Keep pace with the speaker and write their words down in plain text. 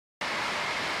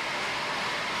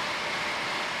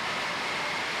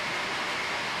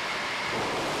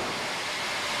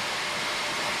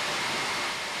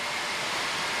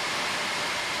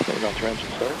Turn off your engine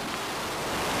start.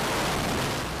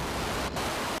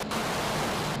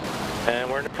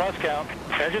 And we're in the plus count.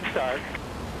 Engine start.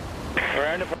 We're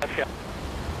in the plus count.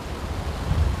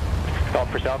 All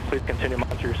for south, please continue to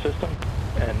monitor your system.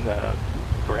 And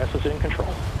grass is in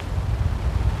control.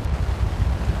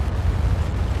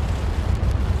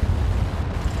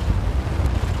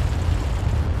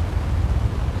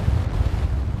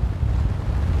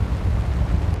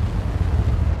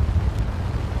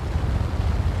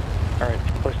 All right,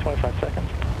 plus 25 seconds.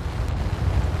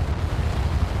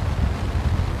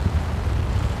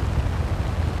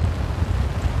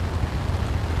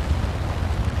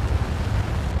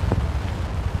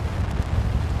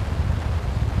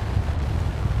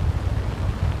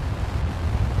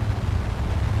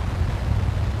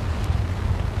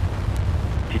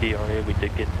 TDRA, we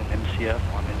did get an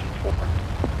MCF on engine 4.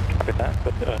 Copy that,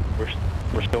 but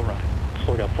we're still running.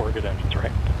 Still got 4 good engines,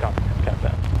 right? Copy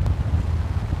that.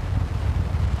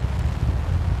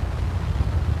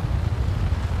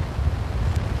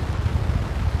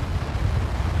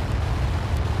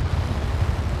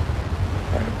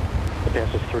 All right, it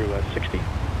passes through 60,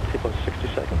 T plus 60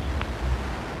 seconds.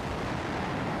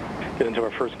 Get into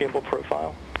our first gimbal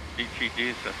profile.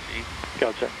 DTG, SFC. Go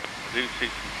ahead, sir. I do see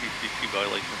some TCC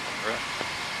violations on the rest.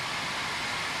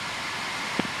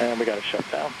 And we got a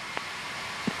shutdown.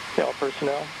 Okay, all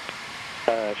personnel.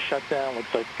 Shutdown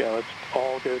looks like let's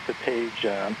all go to page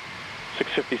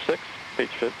 656.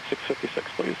 Page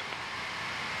 656, please.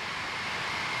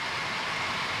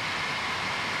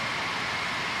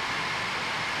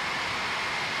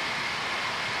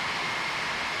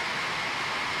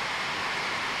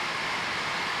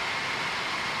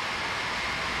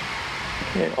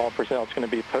 Okay, all personnel, it's going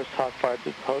to be post-hot fire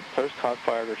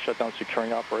or shutdown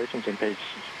securing operations on page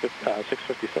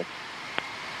 656.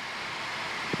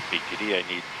 BTD, I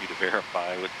need you to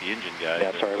verify with the engine guys.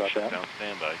 Yeah, sorry about that. Shutdown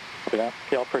standby. Yeah,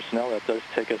 okay, all personnel, that does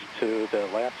take us to the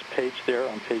last page there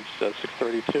on page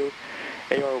 632.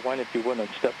 AR1, if you would, on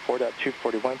step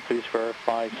 4.241, please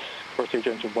verify core stage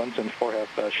engine 1s and 4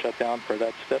 have shut down for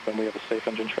that step, and we have a safe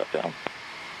engine shutdown.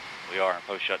 We are in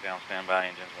post-shutdown standby,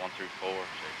 engines 1 through 4.